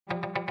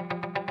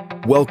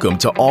Welcome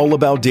to All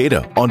About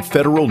Data on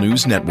Federal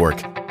News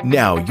Network.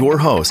 Now your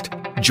host,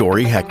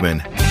 Jory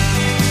Heckman.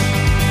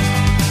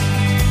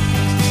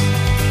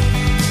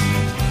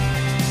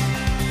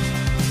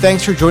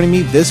 Thanks for joining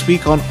me this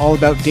week on All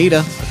About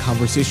Data, a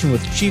conversation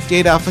with chief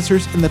data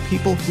officers and the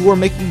people who are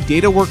making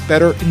data work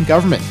better in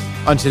government.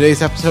 On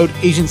today's episode,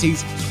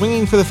 agencies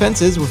swinging for the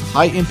fences with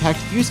high-impact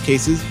use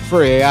cases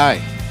for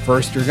AI.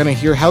 First, you're going to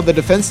hear how the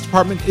Defense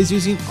Department is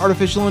using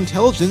artificial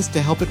intelligence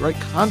to help it write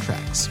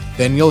contracts.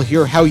 Then you'll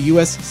hear how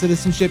US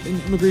Citizenship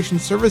and Immigration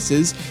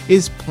Services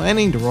is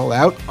planning to roll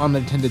out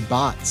unattended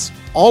bots.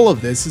 All of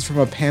this is from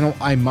a panel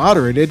I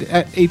moderated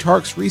at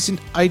ATARC's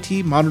recent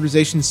IT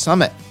Modernization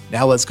Summit.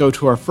 Now let's go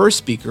to our first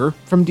speaker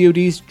from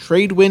DoD's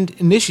Tradewind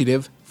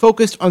initiative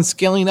focused on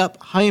scaling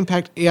up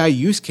high-impact AI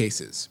use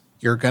cases.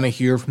 You're going to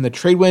hear from the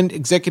Tradewind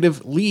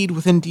executive lead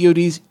within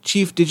DoD's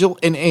Chief Digital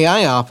and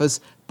AI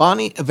Office,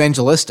 Bonnie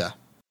Evangelista.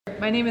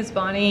 My name is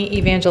Bonnie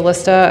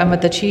Evangelista. I'm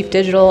with the Chief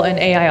Digital and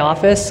AI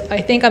Office. I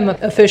think I'm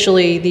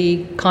officially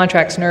the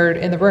contracts nerd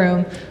in the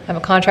room. I'm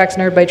a contracts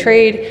nerd by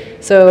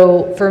trade.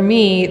 So for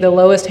me, the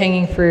lowest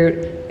hanging fruit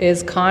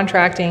is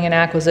contracting and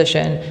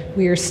acquisition.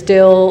 We are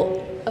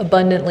still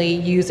abundantly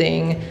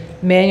using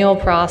manual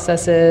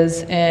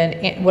processes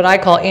and what I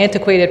call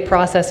antiquated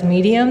process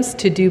mediums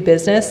to do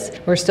business.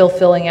 We're still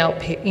filling out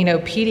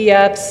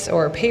PDFs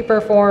or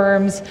paper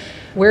forms.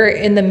 We're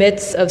in the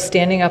midst of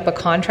standing up a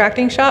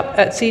contracting shop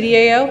at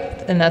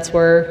CDAO, and that's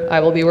where I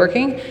will be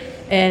working.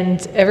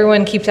 And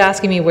everyone keeps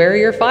asking me, where are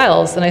your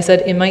files? And I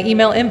said, in my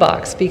email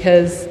inbox,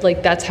 because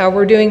that's how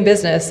we're doing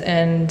business.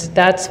 And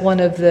that's one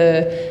of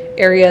the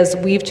areas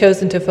we've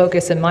chosen to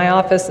focus in my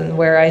office and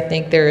where I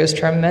think there is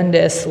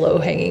tremendous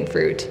low-hanging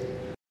fruit.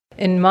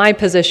 In my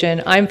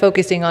position, I'm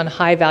focusing on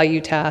high-value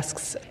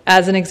tasks.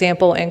 As an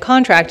example, in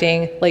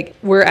contracting,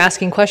 we're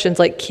asking questions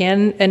like,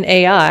 can an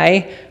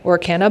AI or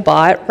can a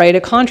bot write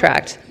a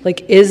contract?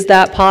 Is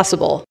that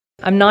possible?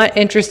 I'm not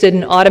interested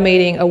in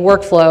automating a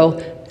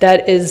workflow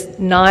that is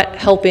not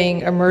helping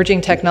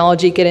emerging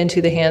technology get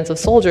into the hands of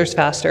soldiers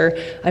faster.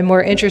 I'm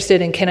more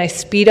interested in, can I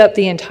speed up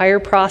the entire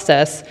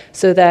process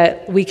so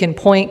that we can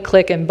point,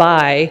 click, and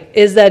buy?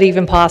 Is that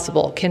even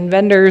possible? Can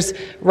vendors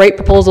write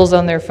proposals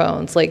on their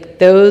phones?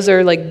 Those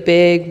are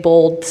big,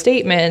 bold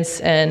statements,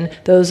 and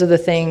those are the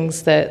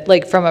things that,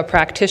 from a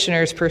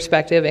practitioner's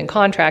perspective in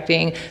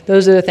contracting,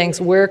 those are the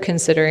things we're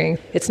considering.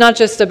 It's not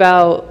just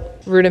about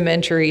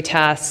rudimentary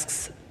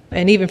tasks.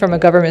 And even from a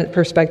government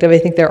perspective, I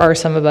think there are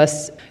some of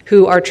us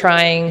who are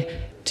trying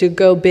to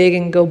go big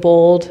and go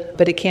bold,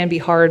 but it can be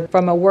hard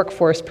from a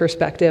workforce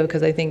perspective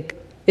because I think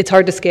it's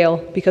hard to scale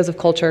because of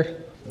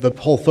culture. The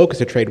whole focus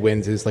of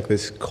Tradewinds is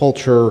this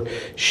culture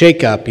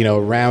shakeup,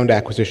 around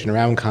acquisition,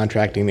 around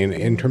contracting,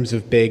 in terms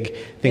of big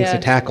things to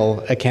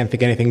tackle. I can't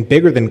think of anything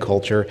bigger than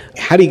culture.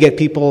 How do you get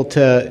people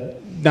to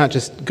not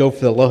just go for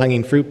the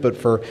low-hanging fruit, but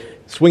for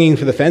swinging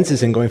for the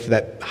fences and going for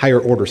that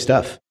higher order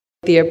stuff?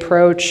 The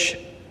approach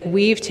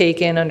we've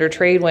taken under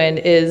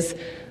Tradewind is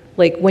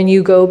when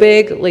you go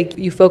big,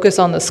 you focus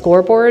on the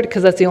scoreboard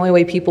because that's the only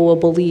way people will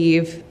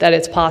believe that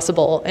it's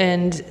possible.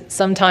 And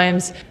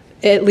sometimes,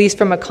 at least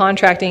from a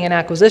contracting and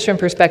acquisition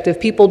perspective,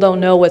 people don't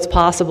know what's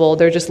possible.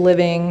 They're just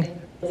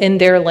living in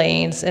their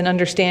lanes and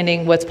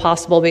understanding what's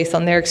possible based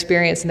on their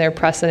experience and their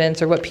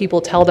precedents or what people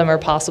tell them are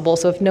possible.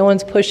 So if no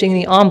one's pushing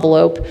the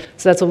envelope,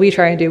 so that's what we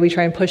try and do. We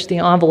try and push the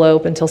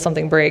envelope until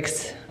something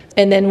breaks.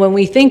 And then when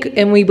we think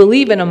and we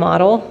believe in a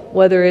model,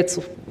 whether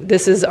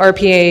this is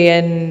RPA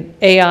and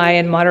AI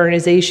and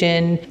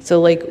modernization,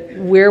 so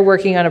we're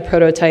working on a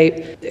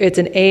prototype. It's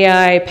an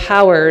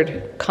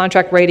AI-powered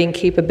contract writing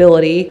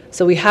capability.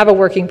 So we have a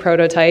working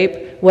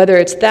prototype, whether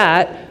it's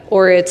that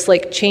or it's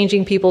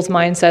changing people's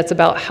mindsets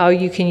about how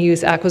you can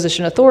use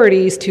acquisition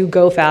authorities to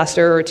go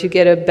faster or to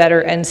get a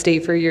better end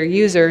state for your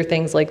user,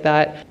 things like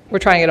that. We're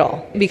trying it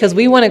all because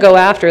we want to go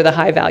after the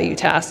high-value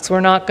tasks.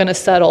 We're not going to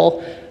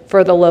settle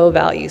for the low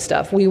value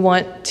stuff. We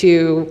want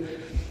to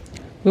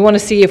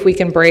see if we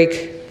can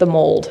break the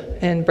mold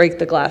and break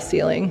the glass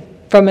ceiling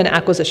from an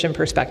acquisition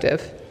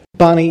perspective.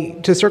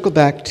 Bonnie, to circle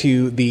back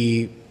to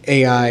the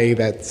AI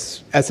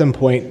that's at some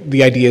point,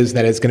 the idea is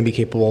that it's going to be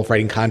capable of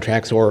writing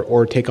contracts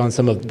or take on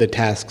some of the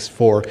tasks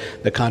for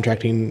the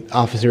contracting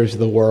officers of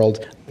the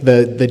world.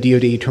 The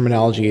DoD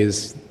terminology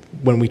is,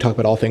 when we talk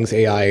about all things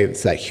AI,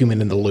 it's that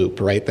human in the loop,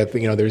 right? That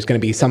there's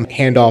going to be some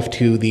handoff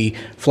to the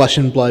flesh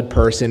and blood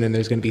person, and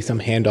there's going to be some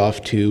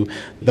handoff to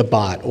the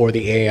bot or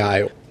the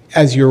AI.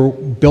 As you're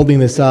building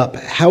this up,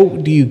 how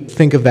do you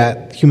think of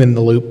that human in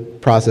the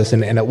loop process?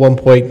 And at what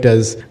point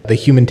does the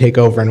human take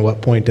over, and at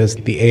what point does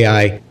the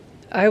AI?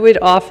 I would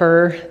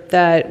offer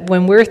that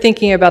when we're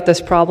thinking about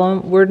this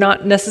problem, we're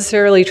not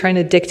necessarily trying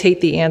to dictate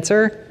the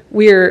answer.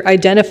 We're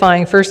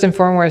identifying first and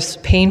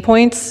foremost pain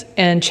points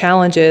and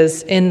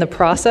challenges in the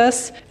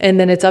process, and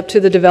then it's up to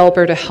the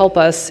developer to help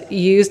us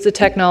use the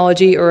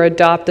technology or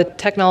adopt the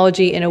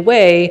technology in a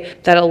way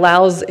that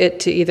allows it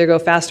to either go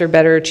faster,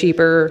 better,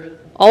 cheaper,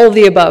 all of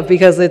the above,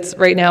 because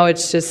right now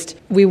it's just,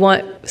 we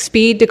want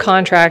speed to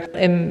contract,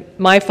 and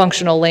my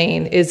functional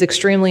lane is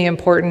extremely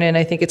important, and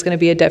I think it's going to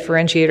be a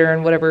differentiator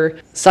in whatever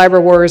cyber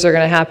wars are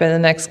going to happen in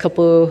the next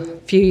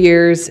few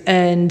years.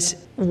 And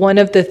one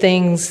of the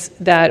things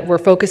that we're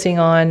focusing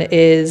on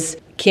is,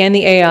 can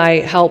the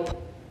AI help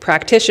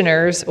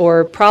practitioners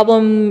or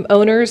problem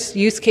owners,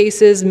 use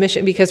cases,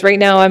 mission? Because right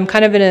now I'm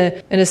kind of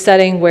in a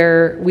setting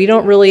where we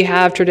don't really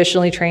have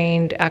traditionally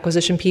trained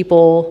acquisition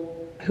people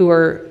who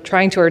are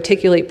trying to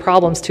articulate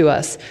problems to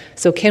us.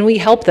 So can we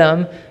help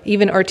them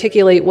even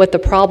articulate what the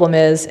problem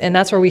is? And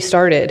that's where we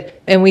started.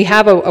 And we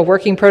have a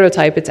working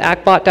prototype. It's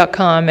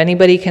actbot.com.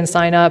 Anybody can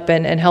sign up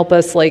and help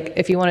us. Like,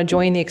 if you want to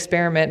join the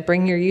experiment,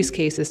 bring your use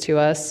cases to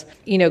us.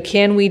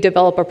 Can we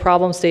develop a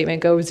problem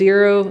statement, go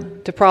zero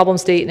to problem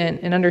statement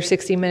in under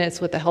 60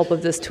 minutes with the help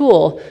of this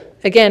tool?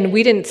 Again,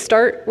 we didn't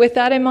start with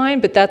that in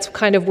mind, but that's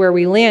kind of where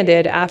we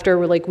landed after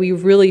we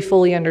really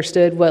fully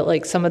understood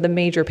what some of the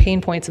major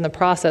pain points in the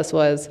process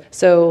was.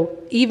 So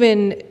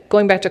even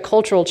going back to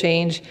cultural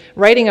change,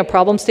 writing a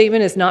problem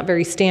statement is not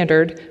very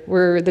standard,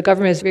 where the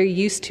government is very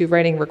used to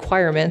writing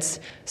requirements.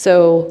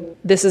 So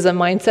this is a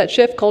mindset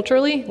shift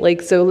culturally.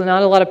 So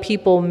not a lot of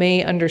people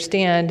may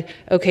understand,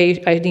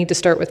 okay, I need to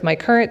start with my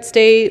current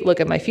state, look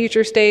at my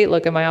future state,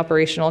 look at my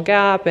operational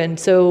gap. And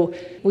so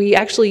we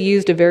actually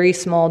used a very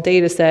small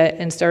data set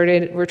and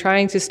we're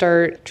trying to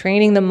start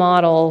training the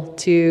model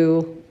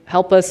to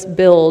help us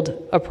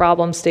build a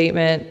problem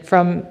statement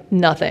from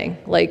nothing.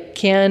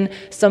 Can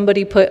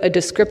somebody put a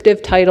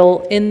descriptive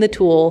title in the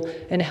tool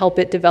and help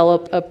it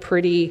develop a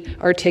pretty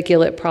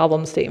articulate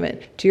problem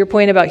statement? To your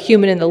point about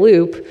human in the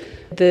loop,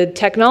 the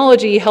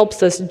technology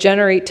helps us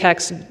generate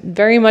text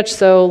very much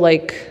so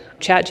like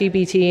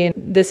ChatGPT, and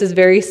this is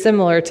very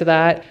similar to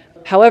that.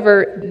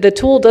 However, the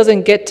tool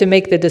doesn't get to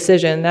make the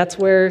decision. That's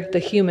where the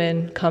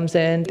human comes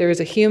in. There's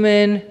a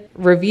human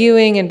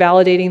reviewing and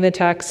validating the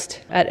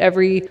text at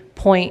every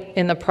point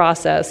in the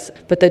process,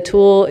 but the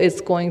tool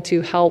is going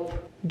to help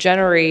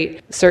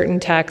generate certain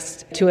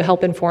text to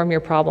help inform your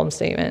problem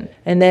statement.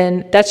 And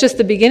then that's just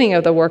the beginning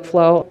of the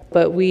workflow,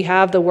 but we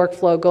have the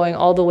workflow going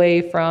all the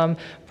way from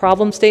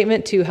problem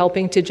statement to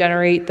helping to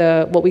generate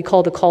what we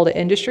call the call to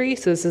industry.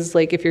 So this is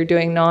if you're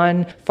doing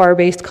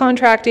non-FAR-based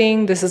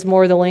contracting, this is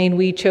more the lane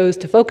we chose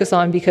to focus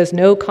on because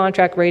no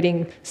contract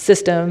rating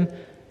system,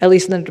 at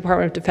least in the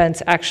Department of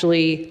Defense,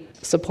 actually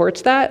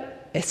supports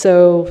that.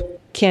 So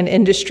can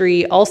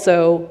industry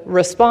also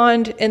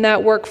respond in that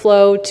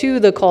workflow to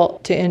the call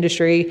to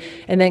industry,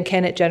 and then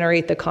can it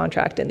generate the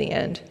contract in the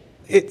end?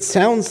 It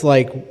sounds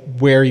like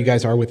where you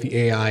guys are with the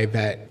AI,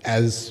 that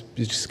as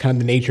just kind of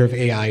the nature of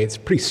AI, it's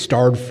pretty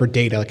starved for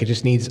data. It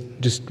just needs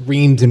just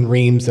reams and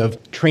reams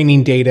of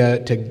training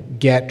data to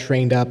get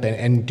trained up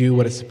and do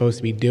what it's supposed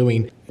to be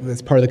doing.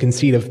 That's part of the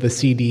conceit of the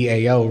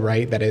CDAO,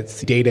 right? That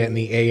it's data and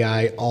the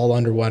AI all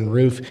under one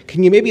roof.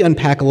 Can you maybe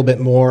unpack a little bit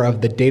more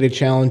of the data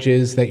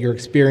challenges that you're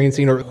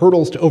experiencing or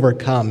hurdles to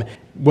overcome,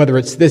 whether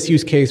it's this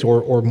use case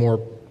or more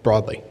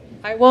broadly?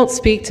 I won't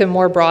speak to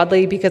more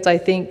broadly because I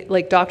think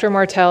Dr.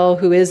 Martell,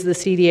 who is the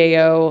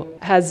CDAO,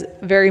 has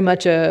very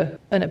much an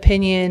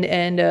opinion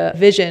and a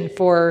vision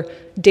for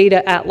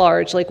data at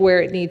large,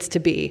 where it needs to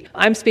be.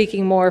 I'm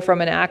speaking more from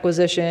an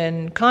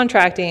acquisition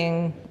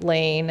contracting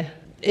lane.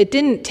 It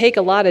didn't take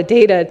a lot of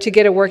data to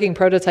get a working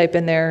prototype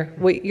in there.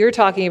 What you're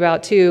talking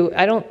about too,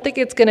 I don't think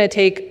it's going to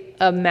take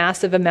a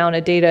massive amount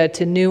of data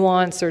to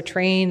nuance or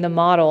train the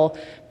model,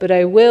 but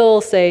I will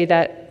say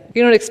that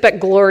you don't expect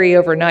glory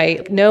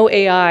overnight. No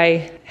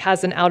AI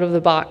has an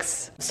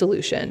out-of-the-box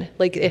solution.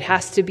 It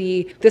has to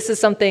be, this is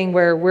something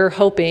where we're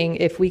hoping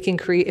if we can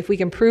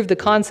prove the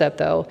concept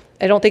though.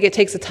 I don't think it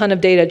takes a ton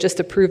of data just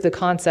to prove the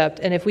concept.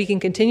 And if we can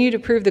continue to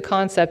prove the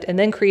concept and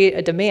then create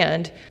a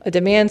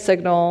demand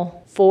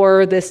signal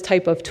for this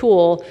type of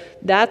tool,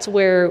 that's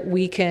where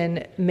we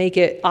can make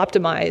it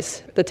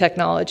optimize the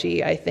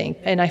technology, I think.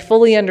 And I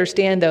fully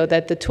understand though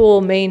that the tool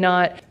may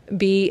not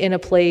be in a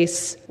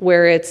place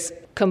where it's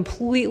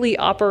completely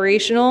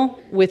operational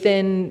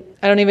within,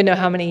 I don't even know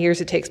how many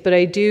years it takes, but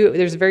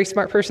there's a very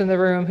smart person in the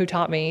room who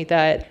taught me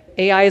that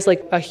AI is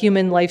like a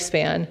human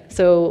lifespan.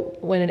 So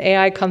when an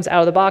AI comes out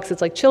of the box, it's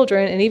like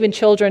children, and even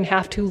children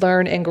have to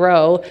learn and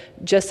grow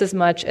just as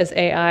much as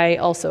AI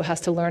also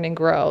has to learn and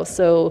grow.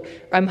 So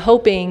I'm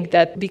hoping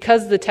that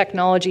because the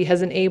technology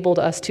has enabled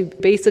us to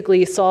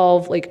basically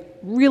solve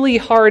really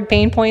hard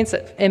pain points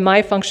in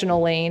my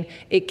functional lane,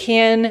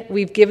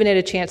 we've given it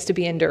a chance to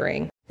be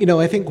enduring.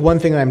 I think one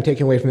thing that I'm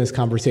taking away from this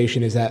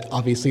conversation is that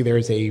obviously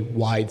there's a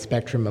wide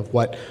spectrum of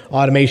what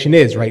automation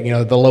is, right?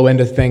 The low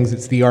end of things,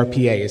 it's the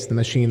RPA, it's the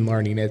machine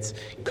learning, it's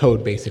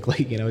code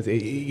basically.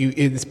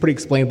 It's pretty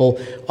explainable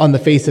on the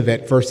face of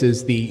it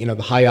versus the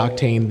high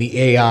octane, the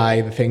AI,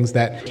 the things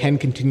that can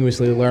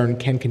continuously learn,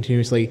 can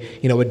continuously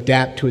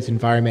adapt to its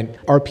environment.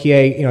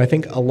 RPA, I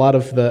think a lot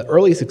of the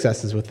early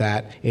successes with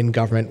that in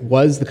government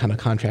was the kind of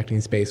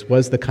contracting space,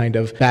 was the kind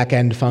of back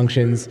end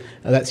functions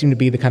that seemed to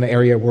be the kind of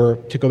area where,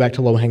 to go back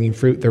to low hanging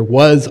fruit, there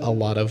was a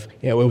lot of,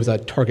 it was a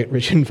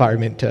target-rich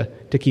environment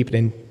to keep it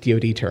in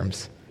DoD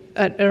terms.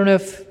 I don't know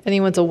if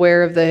anyone's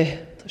aware of the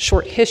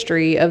short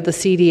history of the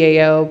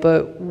CDAO,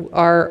 but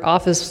our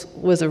office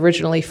was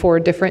originally 4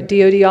 different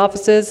DoD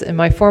offices, and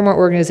my former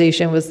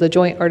organization was the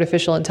Joint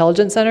Artificial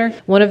Intelligence Center.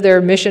 One of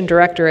their mission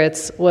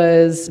directorates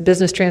was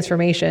business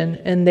transformation,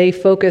 and they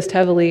focused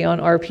heavily on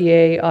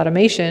RPA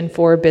automation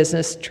for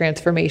business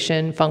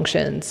transformation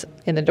functions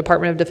in the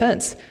Department of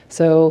Defense.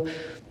 So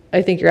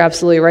I think you're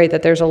absolutely right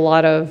that there's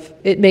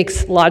it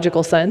makes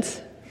logical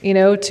sense,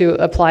 to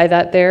apply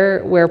that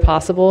there where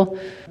possible.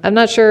 I'm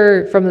not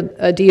sure from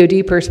a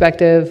DoD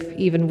perspective,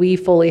 even we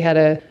fully had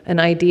an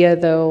idea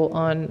though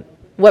on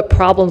what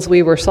problems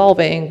we were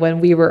solving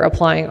when we were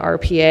applying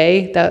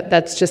RPA.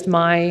 That's just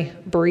my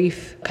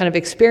brief kind of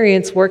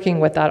experience working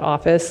with that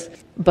office.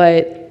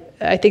 But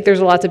I think there's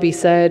a lot to be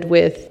said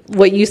with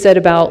what you said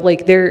about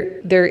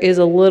there is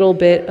a little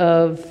bit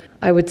of,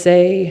 I would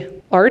say,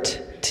 art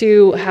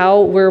to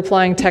how we're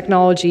applying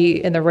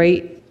technology in the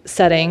right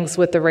settings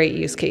with the right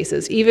use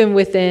cases. Even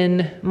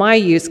within my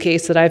use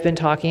case that I've been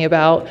talking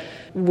about,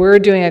 we're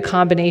doing a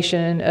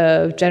combination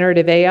of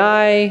generative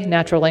AI,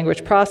 natural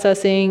language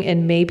processing,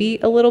 and maybe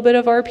a little bit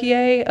of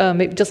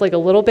RPA, just a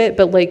little bit,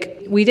 but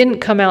we didn't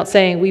come out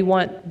saying we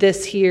want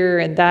this here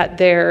and that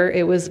there.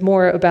 It was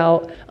more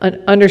about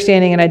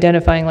understanding and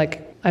identifying,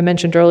 like I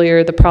mentioned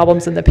earlier, the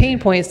problems and the pain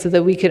points so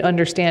that we could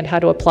understand how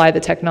to apply the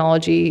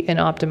technology and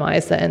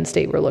optimize the end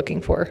state we're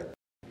looking for.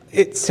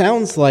 It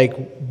sounds like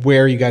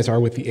where you guys are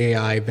with the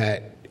AI,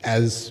 that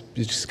as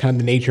just kind of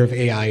the nature of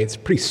AI, it's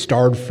pretty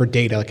starved for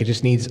data. It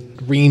just needs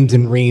reams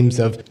and reams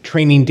of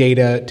training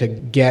data to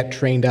get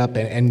trained up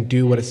and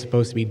do what it's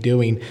supposed to be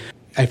doing.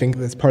 I think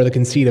that's part of the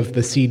conceit of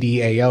the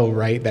CDAO,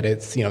 right? That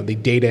it's, the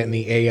data and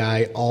the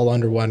AI all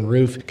under one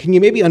roof. Can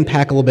you maybe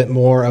unpack a little bit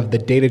more of the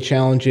data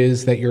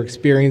challenges that you're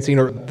experiencing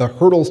or the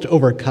hurdles to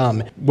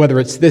overcome, whether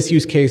it's this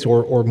use case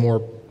or more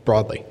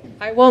broadly?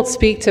 I won't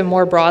speak to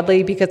more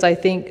broadly because I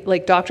think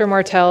Dr.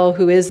 Martell,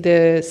 who is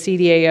the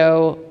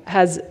CDAO,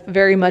 has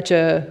very much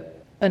an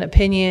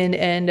opinion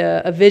and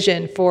a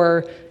vision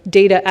for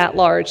data at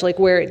large,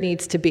 where it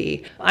needs to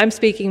be. I'm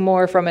speaking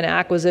more from an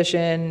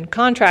acquisition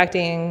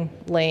contracting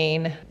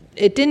lane.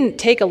 It didn't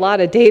take a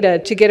lot of data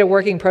to get a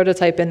working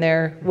prototype in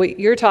there. What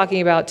you're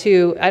talking about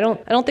too, I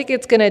don't think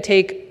it's going to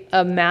take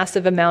a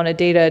massive amount of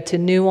data to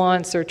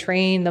nuance or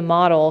train the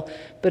model,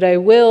 but I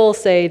will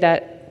say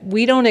that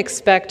we don't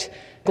expect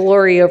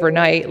glory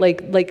overnight.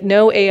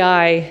 No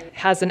AI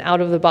has an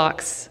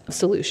out-of-the-box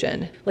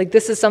solution.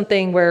 This is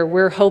something where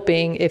we're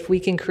hoping if we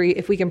can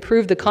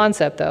prove the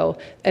concept, though.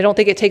 I don't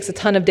think it takes a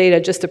ton of data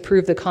just to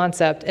prove the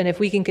concept. And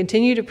if we can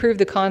continue to prove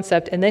the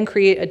concept and then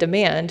create a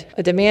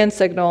demand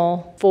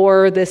signal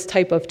for this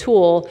type of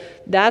tool,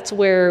 that's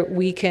where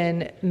we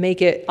can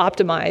make it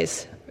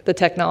optimize the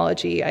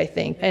technology, I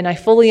think. And I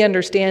fully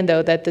understand,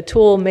 though, that the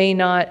tool may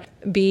not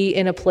be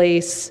in a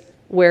place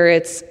where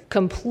it's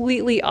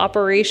completely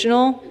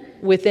operational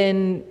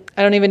within,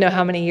 I don't even know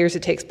how many years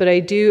it takes, but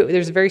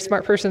there's a very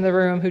smart person in the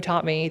room who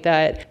taught me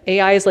that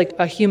AI is like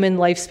a human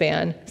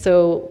lifespan.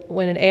 So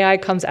when an AI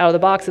comes out of the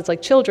box, it's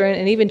like children,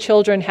 and even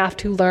children have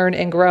to learn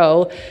and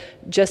grow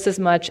just as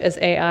much as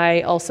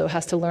AI also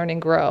has to learn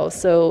and grow.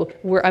 So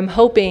I'm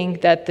hoping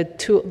that the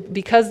tool,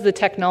 because the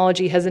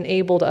technology has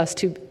enabled us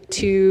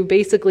to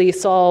basically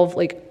solve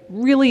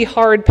really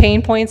hard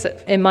pain points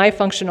in my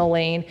functional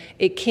lane,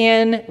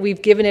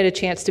 we've given it a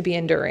chance to be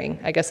enduring,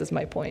 I guess is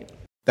my point.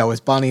 That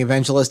was Bonnie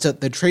Evangelista,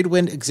 the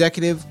Tradewind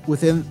executive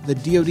within the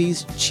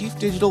DoD's Chief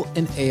Digital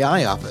and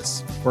AI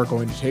Office. We're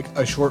going to take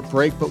a short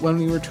break, but when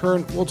we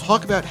return, we'll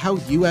talk about how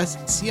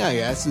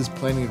USCIS is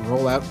planning to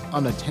roll out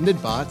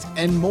unattended bots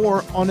and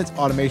more on its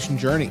automation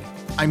journey.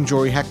 I'm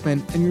Jory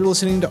Heckman, and you're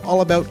listening to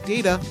All About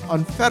Data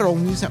on Federal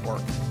News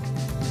Network.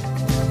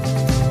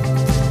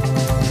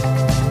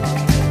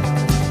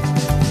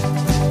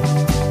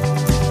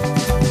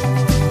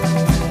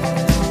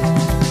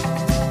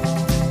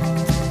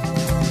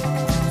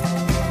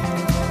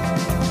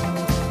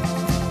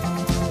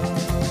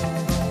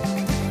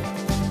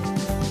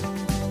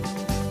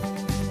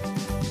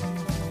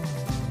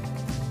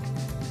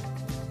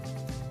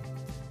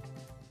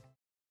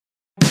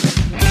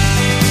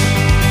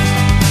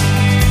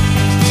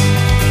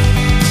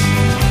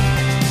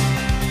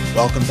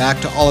 Welcome back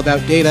to All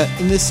About Data.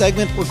 In this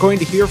segment, we're going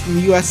to hear from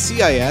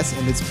USCIS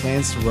and its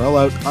plans to roll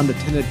out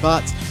unattended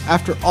bots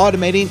after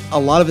automating a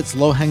lot of its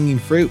low-hanging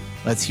fruit.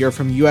 Let's hear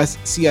from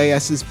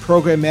USCIS's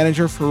Program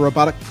Manager for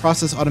Robotic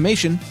Process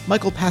Automation,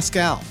 Meikle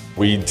Paschal.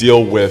 We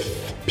deal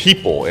with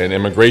people and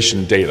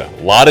immigration data.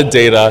 A lot of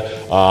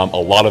data, a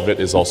lot of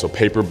it is also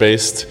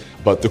paper-based.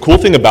 But the cool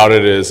thing about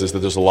it is that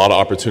there's a lot of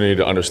opportunity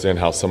to understand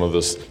how some of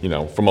this,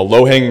 from a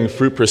low-hanging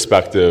fruit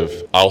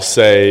perspective, I'll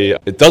say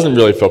it doesn't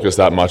really focus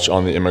that much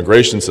on the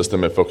immigration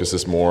system. It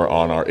focuses more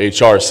on our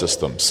HR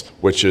systems,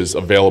 which is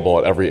available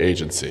at every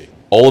agency.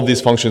 All of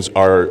these functions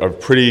are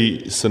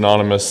pretty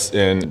synonymous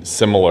and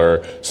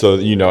similar. So,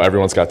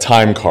 everyone's got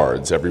time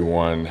cards.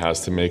 Everyone has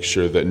to make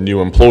sure that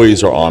new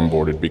employees are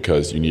onboarded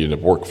because you need a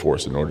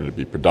workforce in order to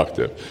be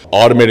productive.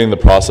 Automating the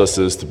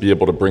processes to be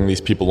able to bring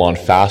these people on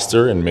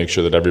faster and make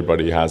sure that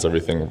everybody has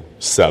everything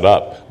set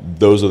up.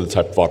 Those are the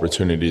type of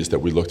opportunities that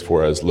we looked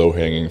for as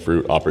low-hanging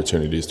fruit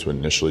opportunities to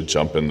initially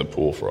jump in the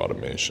pool for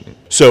automation.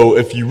 So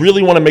if you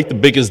really want to make the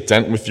biggest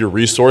dent with your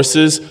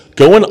resources,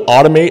 go and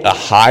automate a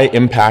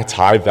high-impact,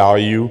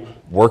 high-value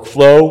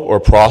workflow or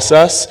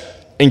process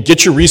and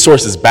get your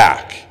resources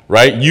back,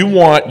 right? You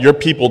want your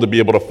people to be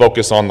able to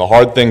focus on the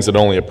hard things that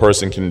only a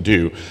person can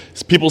do.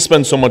 People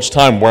spend so much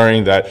time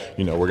worrying that,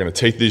 we're going to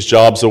take these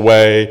jobs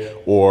away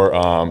or,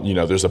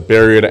 there's a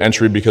barrier to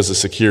entry because of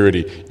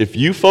security. If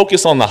you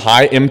focus on the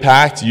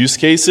high-impact use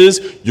cases,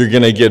 you're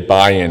going to get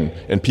buy-in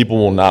and people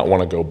will not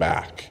want to go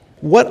back.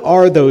 What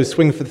are those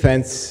swing for the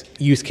fence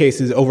use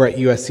cases over at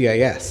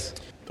USCIS?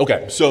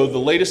 Okay, so the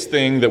latest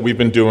thing that we've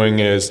been doing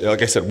is,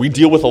 like I said, we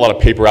deal with a lot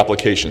of paper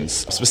applications,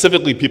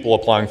 specifically people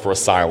applying for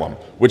asylum,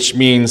 which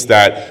means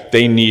that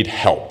they need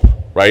help,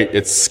 right?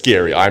 It's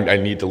scary. I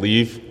need to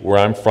leave where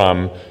I'm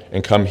from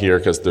and come here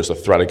because there's a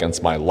threat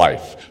against my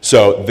life.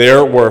 So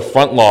there were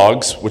front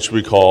logs, which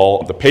we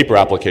call the paper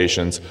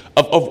applications,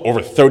 of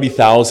over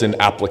 30,000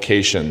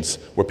 applications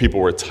where people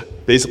were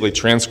basically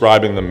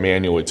transcribing them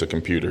manually to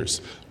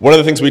computers. One of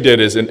the things we did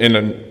is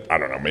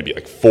maybe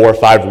like 4 or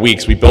 5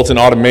 weeks, we built an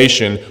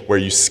automation where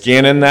you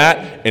scan in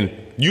that and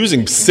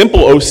using simple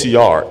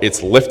OCR,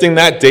 it's lifting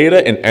that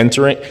data and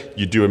entering.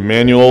 You do a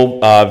manual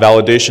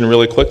validation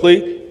really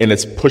quickly, and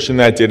it's pushing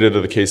that data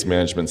to the case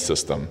management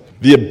system.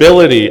 The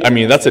ability,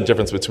 that's a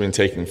difference between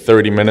taking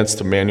 30 minutes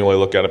to manually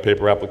look at a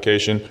paper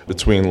application,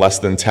 between less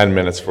than 10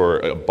 minutes for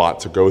a bot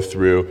to go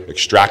through,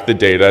 extract the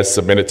data,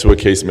 submit it to a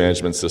case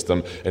management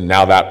system, and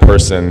now that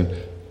person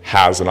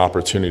has an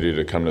opportunity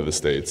to come to the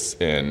States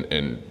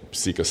and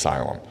seek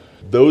asylum.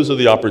 Those are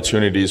the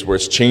opportunities where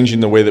it's changing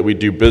the way that we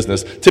do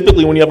business.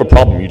 Typically, when you have a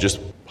problem, you just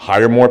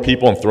hire more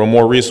people and throw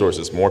more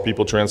resources, more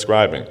people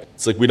transcribing.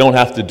 It's like we don't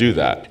have to do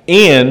that.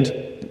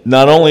 And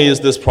not only is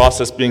this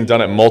process being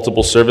done at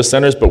multiple service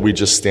centers, but we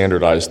just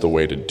standardized the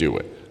way to do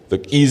it.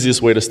 The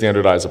easiest way to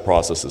standardize a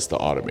process is to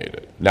automate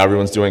it. Now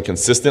everyone's doing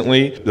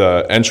consistently.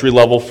 The entry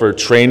level for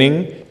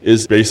training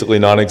is basically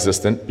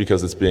non-existent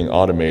because it's being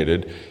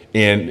automated,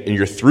 and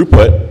your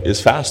throughput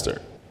is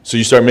faster. So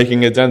you start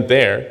making a dent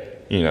there.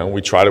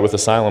 We tried it with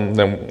asylum,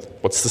 then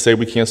what's to say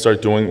we can't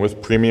start doing it with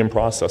premium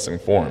processing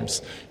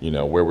forms,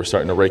 where we're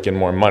starting to rake in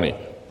more money,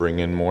 bring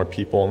in more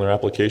people in their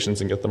applications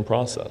and get them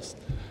processed.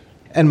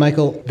 And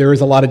Michael, there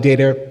is a lot of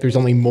data. There's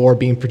only more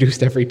being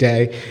produced every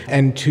day.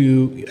 And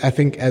to, I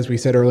think, as we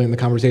said earlier in the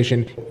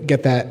conversation,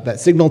 get that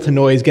signal to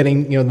noise,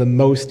 getting the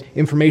most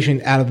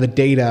information out of the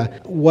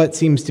data. What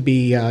seems to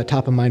be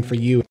top of mind for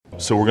you?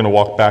 So we're going to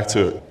walk back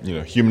to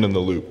human in the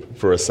loop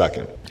for a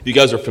second. If you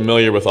guys are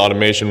familiar with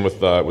automation with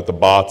the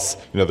bots,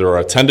 there are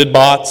attended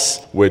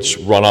bots, which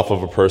run off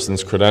of a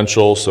person's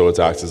credentials, so it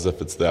acts as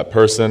if it's that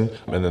person.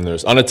 And then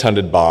there's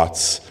unattended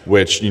bots,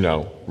 which,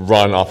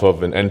 run off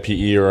of an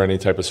NPE or any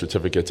type of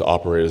certificate to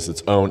operate as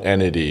its own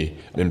entity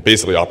and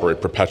basically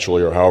operate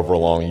perpetually or however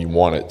long you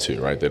want it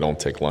to, right? They don't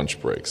take lunch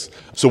breaks.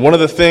 So one of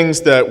the things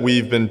that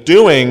we've been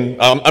doing,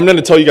 I'm going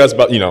to tell you guys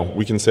about,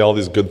 we can say all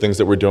these good things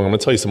that we're doing. I'm going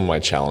to tell you some of my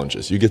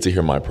challenges. You get to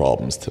hear my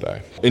problems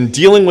today. In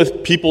dealing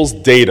with people's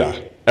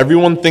data,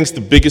 everyone thinks the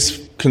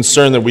biggest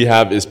concern that we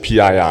have is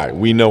PII.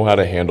 We know how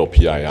to handle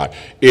PII.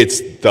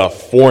 It's the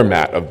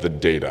format of the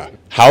data.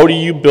 How do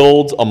you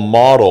build a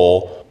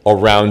model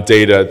around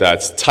data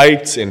that's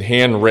typed and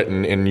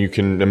handwritten, and you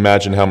can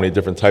imagine how many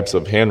different types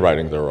of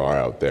handwriting there are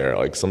out there.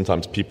 Like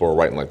sometimes people are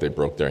writing like they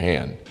broke their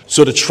hand.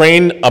 So to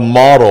train a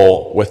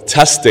model with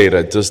test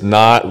data does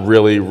not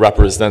really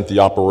represent the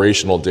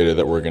operational data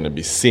that we're going to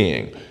be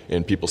seeing.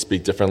 And people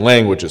speak different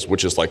languages,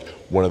 which is like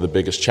one of the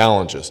biggest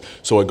challenges.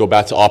 So I go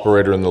back to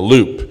operator in the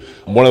loop.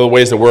 One of the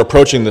ways that we're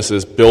approaching this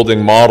is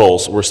building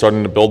models. We're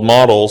starting to build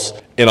models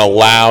and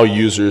allow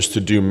users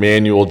to do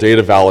manual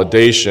data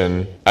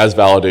validation as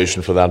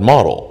validation for that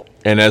model.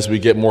 And as we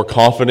get more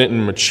confident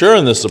and mature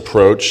in this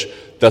approach,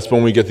 that's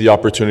when we get the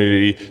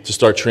opportunity to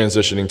start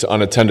transitioning to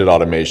unattended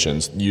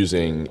automations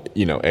using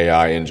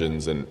AI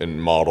engines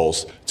and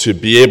models to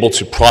be able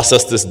to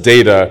process this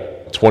data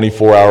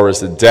 24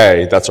 hours a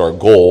day. That's our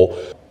goal.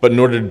 But in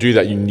order to do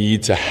that, you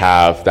need to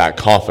have that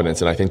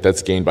confidence. And I think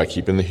that's gained by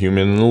keeping the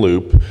human in the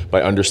loop,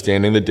 by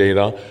understanding the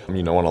data, on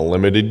a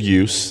limited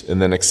use,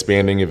 and then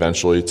expanding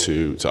eventually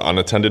to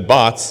unattended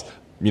bots,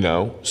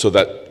 so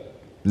that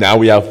now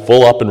we have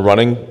full up and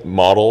running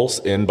models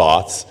in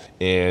bots,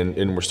 and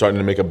we're starting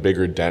to make a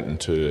bigger dent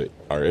into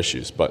our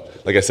issues.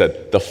 But like I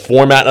said, the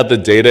format of the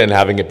data and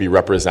having it be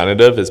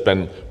representative has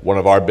been one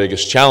of our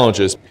biggest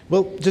challenges.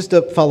 Well, just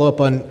to follow up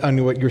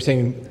on what you're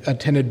saying,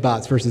 attended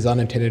bots versus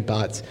unattended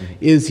bots,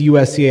 is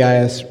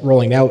USCIS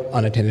rolling out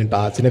unattended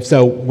bots? And if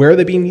so, where are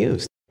they being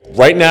used?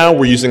 Right now,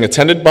 we're using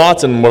attended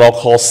bots and what I'll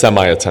call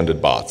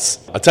semi-attended bots.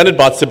 Attended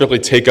bots typically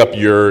take up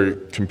your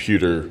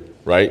computer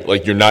right?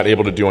 Like you're not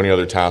able to do any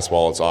other tasks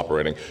while it's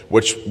operating,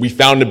 which we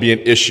found to be an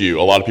issue.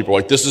 A lot of people are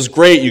like, this is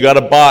great, you got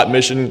a bot,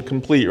 mission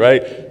complete,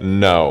 right?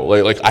 No,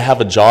 like I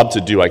have a job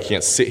to do. I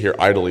can't sit here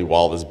idly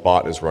while this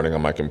bot is running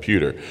on my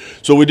computer.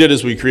 So what we did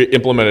is we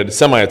implemented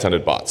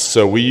semi-attended bots.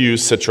 So we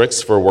use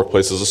Citrix for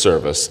Workplace as a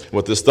Service.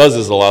 What this does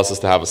is it allows us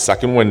to have a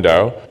second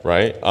window,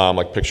 right?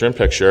 Like picture in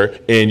picture,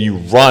 and you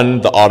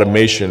run the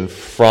automation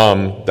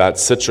from that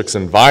Citrix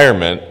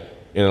environment,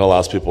 and it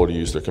allows people to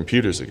use their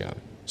computers again.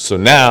 So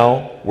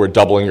now we're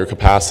doubling your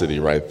capacity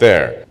right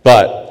there.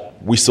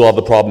 But we still have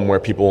the problem where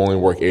people only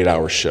work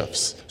 8-hour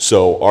shifts.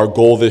 So our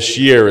goal this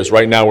year is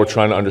right now we're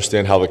trying to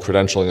understand how the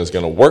credentialing is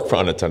going to work for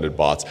unattended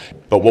bots.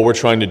 But what we're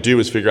trying to do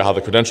is figure out how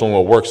the credentialing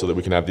will work so that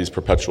we can have these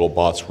perpetual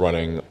bots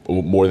running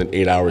more than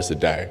 8 hours a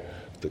day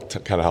to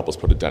kind of help us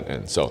put a dent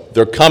in. So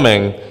they're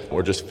coming.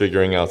 We're just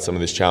figuring out some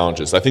of these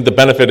challenges. I think the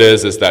benefit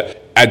is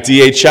that at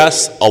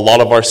DHS, a lot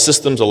of our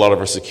systems, a lot of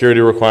our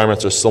security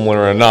requirements are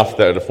similar enough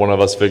that if one of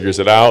us figures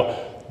it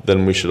out,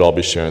 then we should all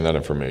be sharing that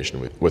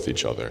information with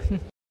each other.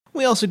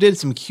 We also did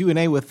some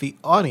Q&A with the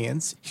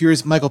audience.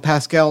 Here's Meikle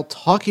Paschal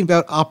talking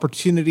about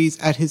opportunities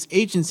at his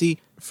agency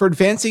for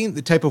advancing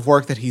the type of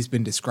work that he's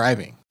been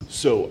describing.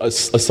 So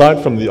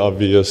aside from the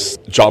obvious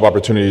job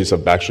opportunities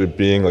of actually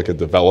being like a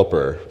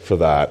developer for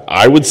that,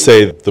 I would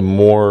say the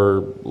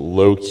more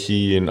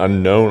low-key and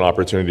unknown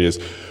opportunity is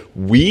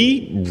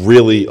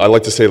I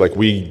like to say like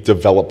we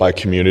develop by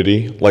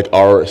community. Like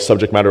our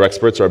subject matter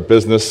experts, our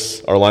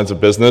lines of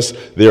business,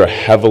 they are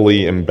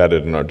heavily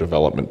embedded in our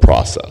development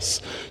process.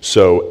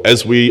 So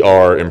as we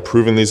are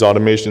improving these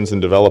automations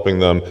and developing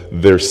them,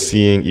 they're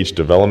seeing each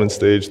development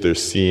stage, they're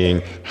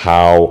seeing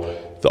how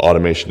the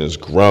automation has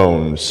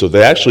grown, so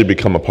they actually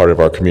become a part of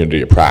our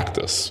community of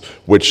practice,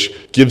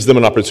 which gives them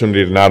an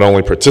opportunity to not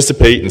only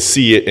participate and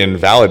see it and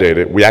validate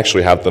it, we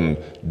actually have them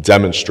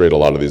demonstrate a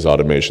lot of these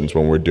automations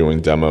when we're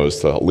doing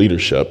demos to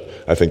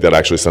leadership. I think that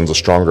actually sends a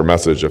stronger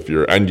message if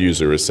your end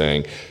user is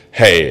saying,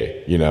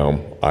 hey,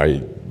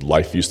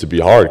 life used to be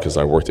hard because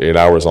I worked 8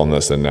 hours on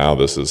this and now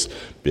this is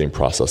being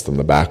processed in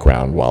the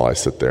background while I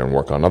sit there and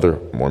work on other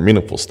more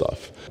meaningful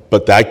stuff.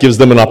 But that gives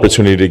them an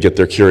opportunity to get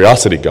their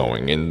curiosity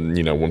going. And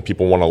when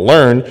people want to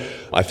learn,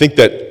 I think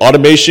that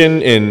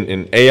automation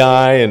and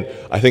AI and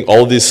I think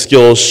all of these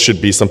skills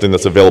should be something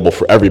that's available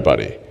for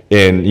everybody.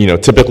 And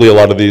typically a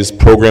lot of these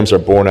programs are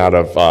born out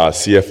of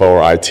CFO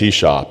or IT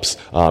shops.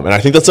 And I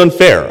think that's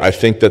unfair. I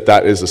think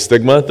that is a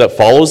stigma that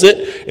follows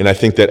it. And I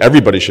think that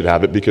everybody should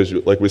have it because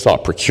like we saw,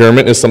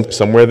 procurement is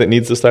somewhere that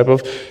needs this type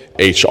of,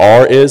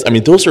 HR is.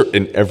 Those are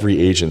in every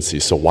agency.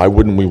 So why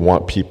wouldn't we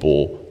want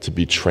people to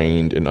be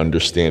trained and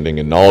understanding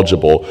and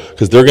knowledgeable?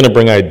 Because they're going to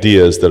bring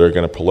ideas that are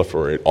going to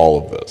proliferate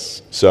all of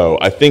this. So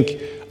I think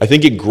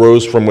it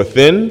grows from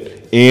within,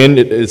 and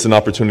it's an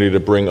opportunity to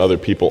bring other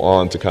people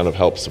on to kind of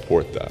help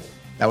support that.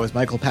 That was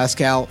Meikle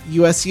Paschal,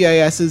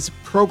 USCIS's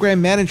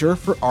Program Manager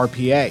for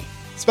RPA.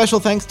 Special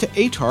thanks to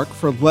ATARC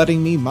for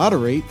letting me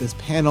moderate this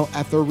panel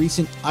at their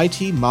recent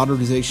IT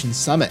Modernization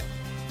Summit.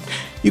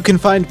 You can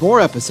find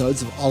more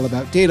episodes of All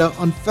About Data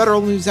on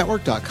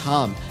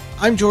federalnewsnetwork.com.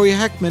 I'm Jory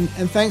Heckman,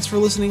 and thanks for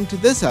listening to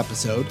this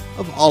episode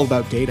of All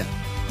About Data.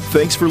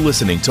 Thanks for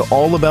listening to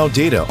All About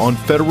Data on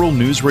Federal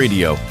News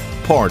Radio,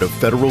 part of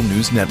Federal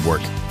News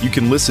Network. You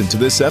can listen to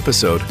this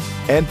episode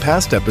and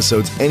past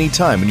episodes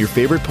anytime in your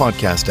favorite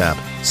podcast app.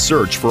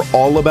 Search for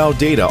All About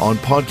Data on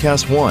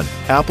Podcast One,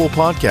 Apple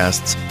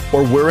Podcasts,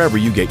 or wherever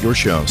you get your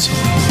shows.